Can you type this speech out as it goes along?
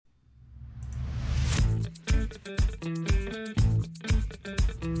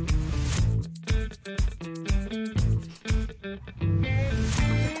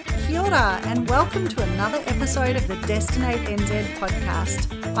ora, and welcome to another episode of the Destinate NZ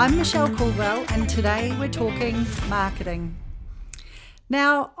podcast. I'm Michelle Caldwell, and today we're talking marketing.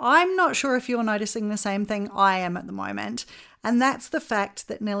 Now, I'm not sure if you're noticing the same thing I am at the moment, and that's the fact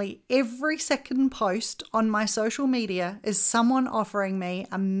that nearly every second post on my social media is someone offering me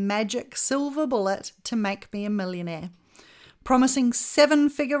a magic silver bullet to make me a millionaire, promising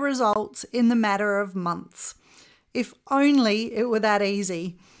seven-figure results in the matter of months. If only it were that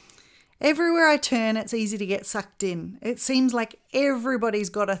easy. Everywhere I turn, it's easy to get sucked in. It seems like everybody's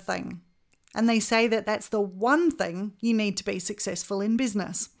got a thing. And they say that that's the one thing you need to be successful in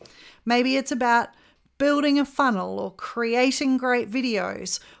business. Maybe it's about building a funnel or creating great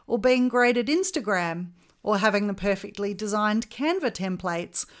videos or being great at Instagram or having the perfectly designed Canva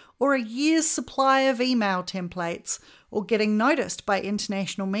templates or a year's supply of email templates or getting noticed by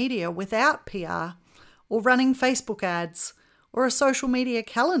international media without PR. Or running Facebook ads, or a social media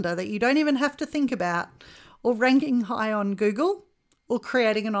calendar that you don't even have to think about, or ranking high on Google, or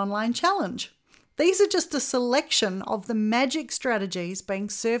creating an online challenge. These are just a selection of the magic strategies being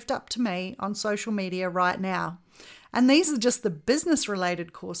served up to me on social media right now. And these are just the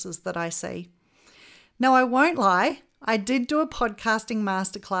business-related courses that I see. Now, I won't lie, I did do a podcasting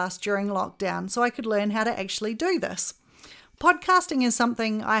masterclass during lockdown so I could learn how to actually do this. Podcasting is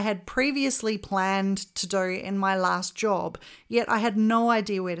something I had previously planned to do in my last job, yet I had no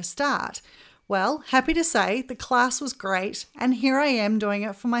idea where to start. Well, happy to say the class was great, and here I am doing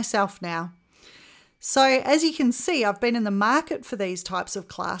it for myself now. So as you can see, I've been in the market for these types of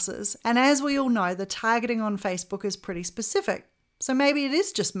classes, and as we all know, the targeting on Facebook is pretty specific, so maybe it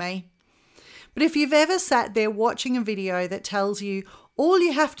is just me. But if you've ever sat there watching a video that tells you all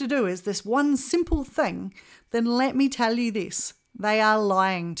you have to do is this one simple thing, then let me tell you this, they are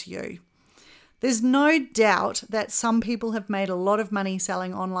lying to you. There's no doubt that some people have made a lot of money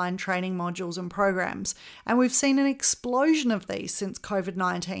selling online training modules and programs, and we've seen an explosion of these since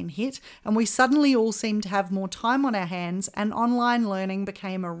COVID-19 hit, and we suddenly all seem to have more time on our hands and online learning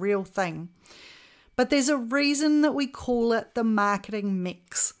became a real thing. But there's a reason that we call it the marketing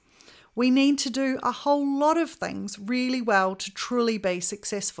mix. We need to do a whole lot of things really well to truly be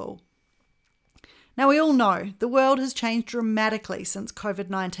successful. Now, we all know the world has changed dramatically since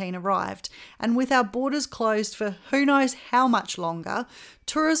COVID-19 arrived, and with our borders closed for who knows how much longer,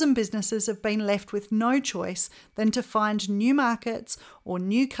 tourism businesses have been left with no choice than to find new markets or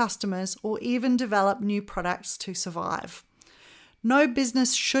new customers or even develop new products to survive. No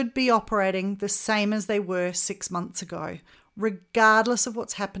business should be operating the same as they were 6 months ago, regardless of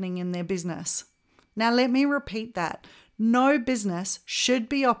what's happening in their business. Now, let me repeat that. No business should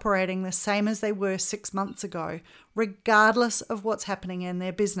be operating the same as they were 6 months ago, regardless of what's happening in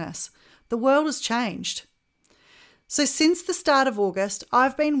their business. The world has changed. So since the start of August,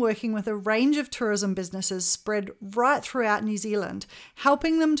 I've been working with a range of tourism businesses spread right throughout New Zealand,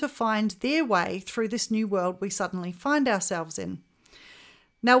 helping them to find their way through this new world we suddenly find ourselves in.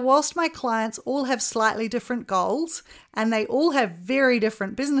 Now, whilst my clients all have slightly different goals and they all have very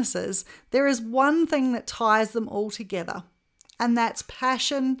different businesses, there is one thing that ties them all together, and that's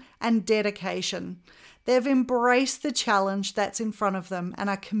passion and dedication. They've embraced the challenge that's in front of them and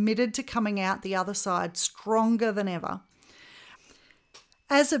are committed to coming out the other side stronger than ever.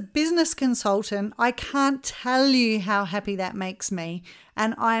 As a business consultant, I can't tell you how happy that makes me,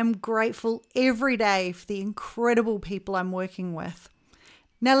 and I am grateful every day for the incredible people I'm working with.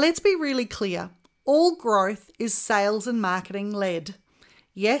 Now, let's be really clear. All growth is sales and marketing led.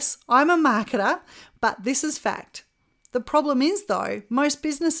 Yes, I'm a marketer, but this is fact. The problem is, though, most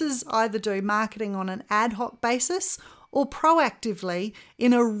businesses either do marketing on an ad hoc basis or proactively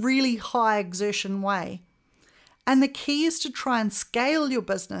in a really high exertion way. And the key is to try and scale your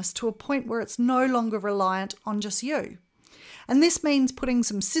business to a point where it's no longer reliant on just you. And this means putting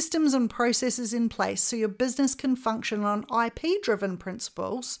some systems and processes in place so your business can function on IP-driven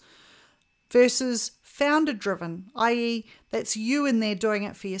principles versus founder-driven, i.e. that's you in there doing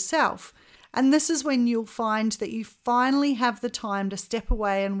it for yourself. And this is when you'll find that you finally have the time to step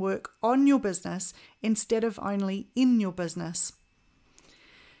away and work on your business instead of only in your business.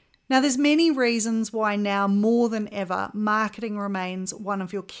 Now, there's many reasons why now more than ever, marketing remains one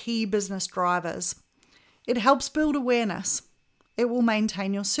of your key business drivers. It helps build awareness. It will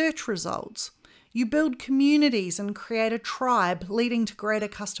maintain your search results. You build communities and create a tribe, leading to greater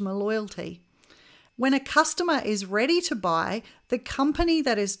customer loyalty. When a customer is ready to buy, the company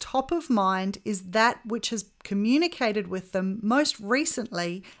that is top of mind is that which has communicated with them most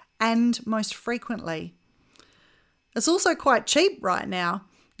recently and most frequently. It's also quite cheap right now.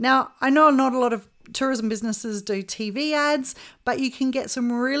 Now, I know not a lot of tourism businesses do TV ads, but you can get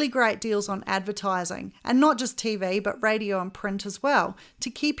some really great deals on advertising, and not just TV, but radio and print as well, to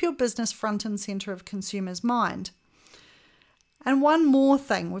keep your business front and center of consumers' mind. And one more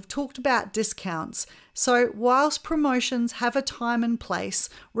thing, we've talked about discounts. So whilst promotions have a time and place,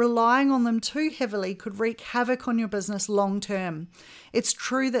 relying on them too heavily could wreak havoc on your business long term. It's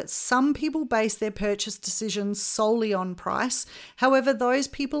true that some people base their purchase decisions solely on price. However, those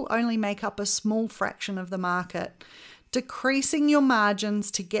people only make up a small fraction of the market. Decreasing your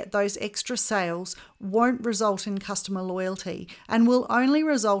margins to get those extra sales won't result in customer loyalty and will only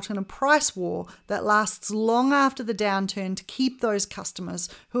result in a price war that lasts long after the downturn to keep those customers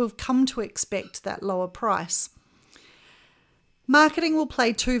who have come to expect that lower price. Marketing will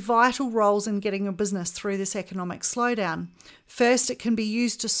play two vital roles in getting your business through this economic slowdown. First, it can be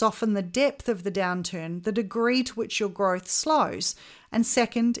used to soften the depth of the downturn, the degree to which your growth slows. And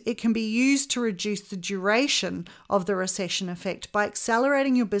second, it can be used to reduce the duration of the recession effect by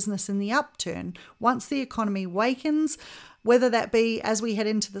accelerating your business in the upturn once the economy wakens, whether that be as we head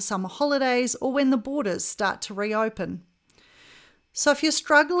into the summer holidays or when the borders start to reopen. So if you're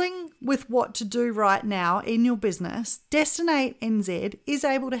struggling with what to do right now in your business, Destinate NZ is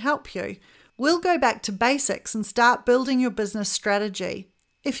able to help you. We'll go back to basics and start building your business strategy.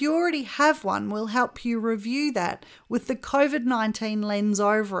 If you already have one, we'll help you review that with the COVID-19 lens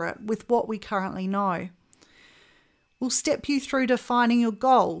over it with what we currently know. We'll step you through defining your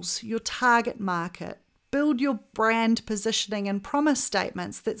goals, your target market, build your brand positioning and promise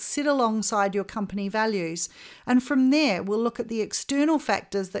statements that sit alongside your company values. And from there, we'll look at the external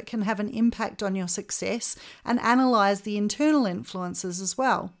factors that can have an impact on your success and analyze the internal influences as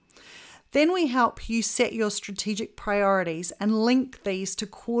well. Then we help you set your strategic priorities and link these to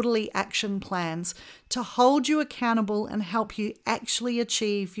quarterly action plans to hold you accountable and help you actually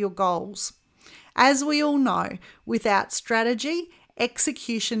achieve your goals. As we all know, without strategy,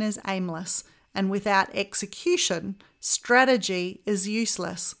 execution is aimless. And without execution, strategy is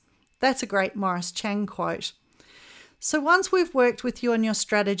useless. That's a great Morris Chang quote. So once we've worked with you on your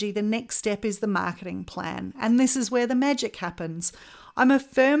strategy, the next step is the marketing plan. And this is where the magic happens. I'm a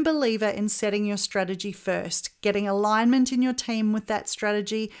firm believer in setting your strategy first, getting alignment in your team with that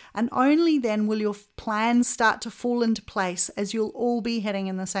strategy, and only then will your plans start to fall into place as you'll all be heading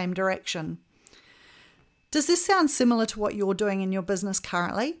in the same direction. Does this sound similar to what you're doing in your business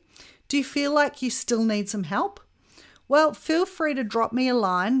currently? Do you feel like you still need some help? Well, feel free to drop me a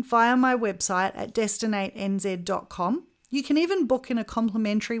line via my website at destinatenz.com. You can even book in a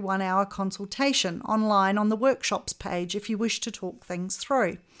complimentary 1-hour consultation online on the workshops page if you wish to talk things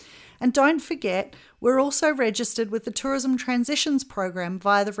through. And don't forget, we're also registered with the Tourism Transitions Program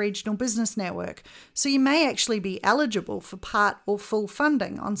via the Regional Business Network, so you may actually be eligible for part or full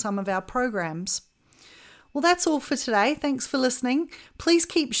funding on some of our programs. Well, that's all for today. Thanks for listening. Please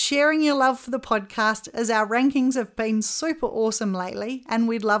keep sharing your love for the podcast as our rankings have been super awesome lately and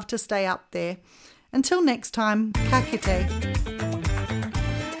we'd love to stay up there. Until next time, ka kite.